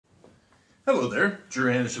Hello there,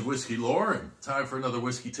 Drew Anish of Whiskey Lore, and time for another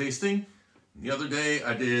whiskey tasting. The other day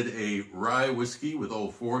I did a rye whiskey with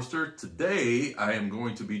Old Forester. Today I am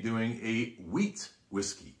going to be doing a wheat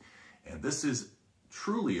whiskey. And this is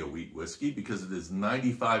truly a wheat whiskey because it is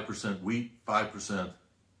 95% wheat, 5%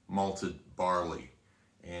 malted barley.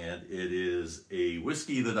 And it is a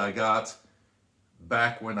whiskey that I got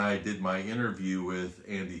back when I did my interview with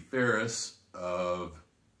Andy Ferris of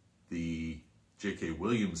the J.K.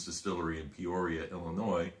 Williams Distillery in Peoria,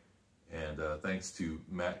 Illinois, and thanks to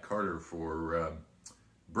Matt Carter for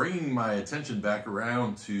bringing my attention back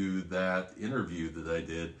around to that interview that I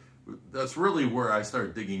did. That's really where I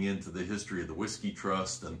started digging into the history of the Whiskey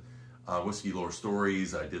Trust and Whiskey Lore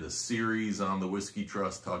Stories. I did a series on the Whiskey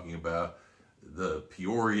Trust talking about the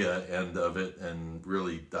Peoria end of it and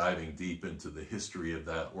really diving deep into the history of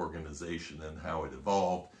that organization and how it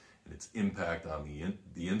evolved and its impact on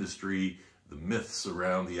the industry. The myths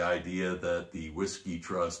around the idea that the Whiskey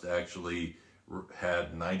Trust actually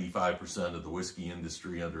had 95% of the whiskey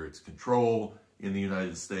industry under its control in the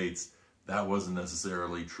United States. That wasn't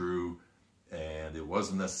necessarily true, and it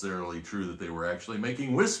wasn't necessarily true that they were actually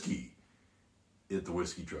making whiskey at the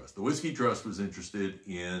Whiskey Trust. The Whiskey Trust was interested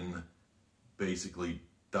in basically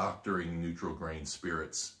doctoring neutral grain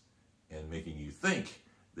spirits and making you think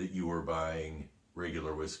that you were buying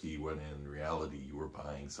regular whiskey when in reality you were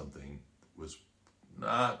buying something was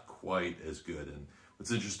not quite as good. And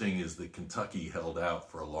what's interesting is that Kentucky held out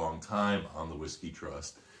for a long time on the Whiskey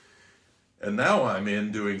Trust. And now I'm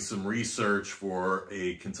in doing some research for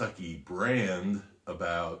a Kentucky brand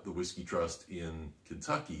about the Whiskey Trust in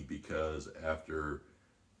Kentucky, because after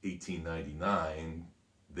 1899,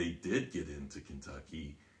 they did get into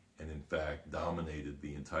Kentucky and in fact dominated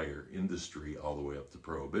the entire industry all the way up to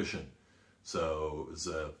Prohibition. So it's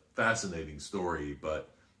a fascinating story,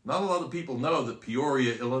 but not a lot of people know that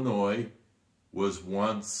Peoria, Illinois was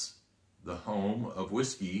once the home of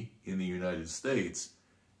whiskey in the United States.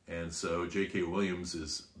 And so J.K. Williams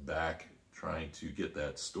is back trying to get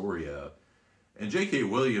that story out. And J.K.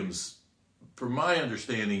 Williams, from my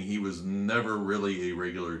understanding, he was never really a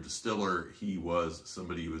regular distiller. He was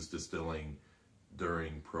somebody who was distilling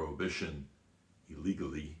during Prohibition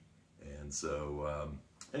illegally. And so,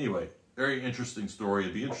 anyway, very interesting story.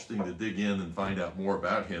 It'd be interesting to dig in and find out more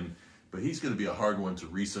about him, but he's going to be a hard one to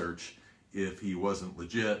research if he wasn't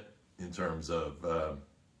legit in terms of,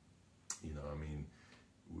 you know, I mean,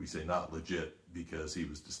 we say not legit because he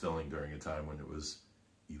was distilling during a time when it was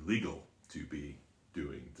illegal to be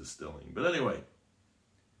doing distilling. But anyway,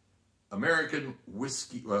 American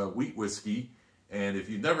whiskey, wheat whiskey, and if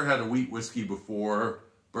you've never had a wheat whiskey before,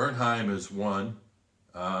 Bernheim is one.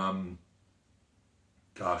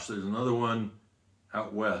 Gosh, there's another one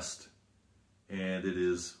out west, and it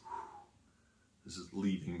is, this is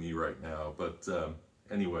leaving me right now, but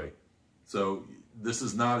anyway, so this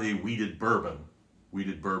is not a wheated bourbon.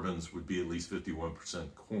 Wheated bourbons would be at least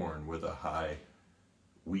 51% corn with a high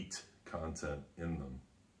wheat content in them.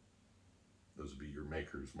 Those would be your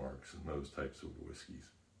maker's marks and those types of whiskeys.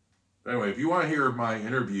 But anyway, if you want to hear my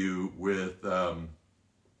interview with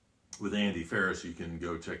Andy Ferris, you can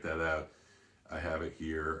go check that out. I have it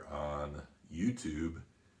here on YouTube,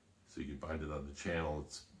 so you can find it on the channel.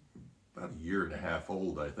 It's about a year and a half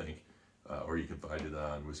old, I think, or you can find it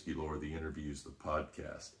on Whiskey Lore, the interviews, the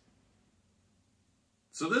podcast.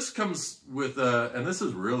 So this comes with, and this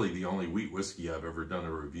is really the only wheat whiskey I've ever done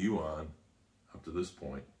a review on up to this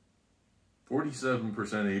point. 47%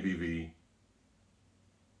 ABV.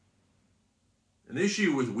 An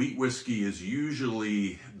issue with wheat whiskey is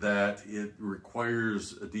usually that it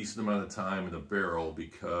requires a decent amount of time in a barrel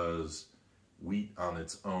because wheat on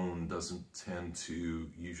its own doesn't tend to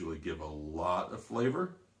usually give a lot of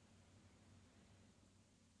flavor.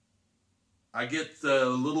 I get a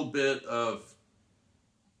little bit of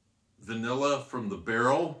vanilla from the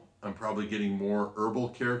barrel. I'm probably getting more herbal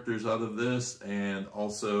characters out of this, and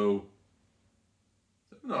also,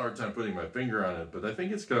 I'm having a hard time putting my finger on it, but I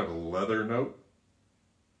think it's got a leather note.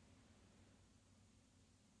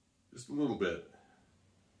 Just a little bit.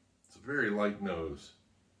 It's a very light nose.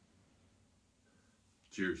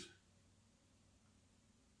 Cheers.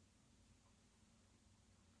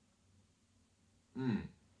 Kind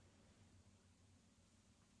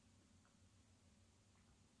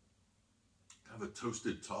of a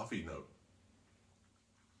toasted toffee note.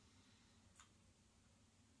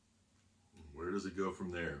 Where does it go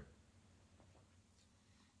from there?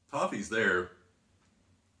 Toffee's there.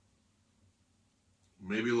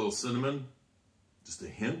 Maybe a little cinnamon, just a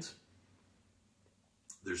hint.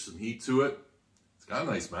 There's some heat to it. It's got a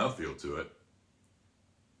nice mouthfeel to it.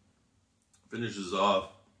 Finishes off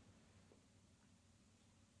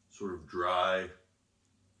sort of dry,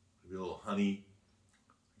 maybe a little honey,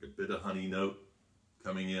 like a bit of honey note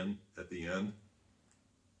coming in at the end.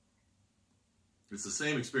 It's the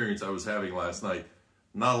same experience I was having last night.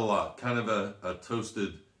 Not a lot, kind of a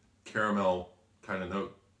toasted caramel kind of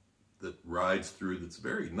note that rides through that's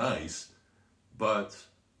very nice, but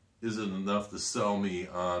isn't enough to sell me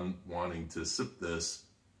on wanting to sip this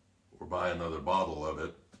or buy another bottle of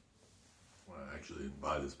it. Well, I actually didn't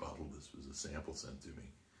buy this bottle. This was a sample sent to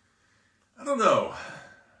me. I don't know.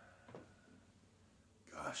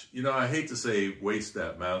 Gosh, you know, I hate to say waste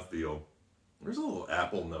that mouthfeel. There's a little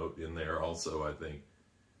apple note in there also, I think.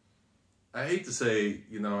 I hate to say,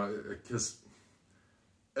 you know, because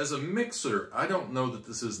as a mixer, I don't know that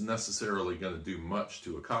this is necessarily going to do much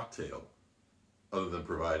to a cocktail other than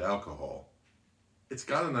provide alcohol. It's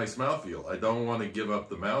got a nice mouthfeel. I don't want to give up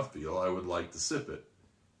the mouthfeel. I would like to sip it.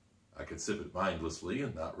 I could sip it mindlessly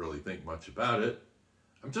and not really think much about it.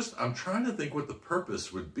 I'm trying to think what the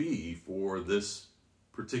purpose would be for this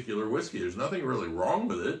particular whiskey. There's nothing really wrong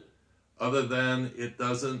with it other than it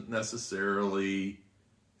doesn't necessarily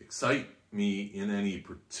excite me in any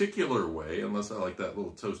particular way, unless I like that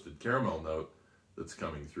little toasted caramel note that's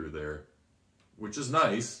coming through there, which is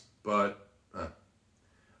nice, but I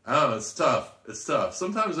don't know, it's tough. It's tough.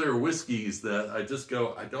 Sometimes there are whiskeys that I just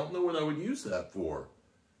go, I don't know what I would use that for.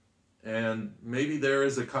 And maybe there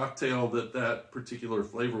is a cocktail that particular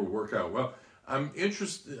flavor will work out well. I'm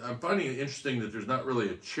finding it interesting that there's not really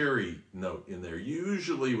a cherry note in there.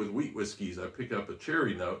 Usually with wheat whiskeys, I pick up a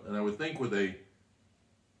cherry note, and I would think with a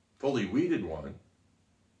fully wheated one,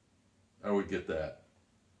 I would get that.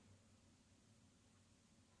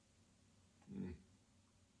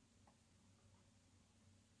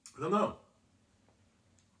 I don't know.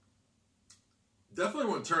 Definitely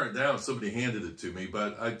wouldn't turn it down if somebody handed it to me,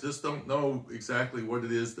 but I just don't know exactly what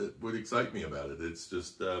it is that would excite me about it. It's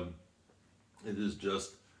just, it is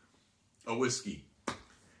just a whiskey.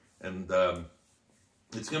 And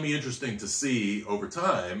it's going to be interesting to see over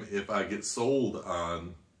time if I get sold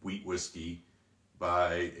on wheat whiskey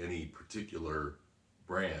by any particular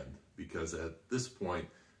brand, because at this point,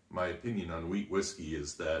 my opinion on wheat whiskey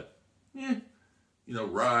is that, you know,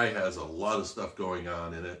 rye has a lot of stuff going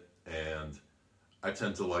on in it, and I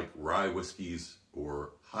tend to like rye whiskeys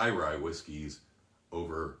or high rye whiskeys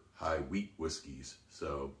over high wheat whiskeys.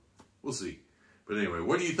 So we'll see. But anyway,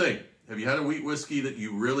 what do you think? Have you had a wheat whiskey that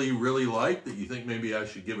you really, really like, that you think maybe I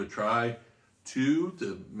should give a try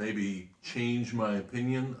to maybe change my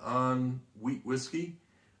opinion on wheat whiskey?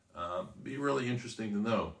 Be really interesting to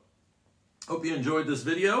know. Hope you enjoyed this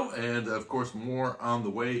video, and of course more on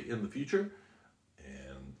the way in the future.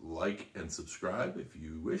 Like and subscribe if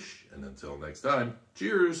you wish. And until next time,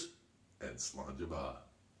 cheers and Slainte.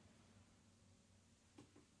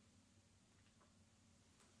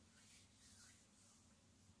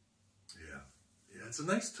 Yeah, it's a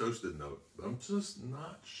nice toasted note, but I'm just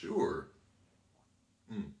not sure.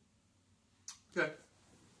 Okay.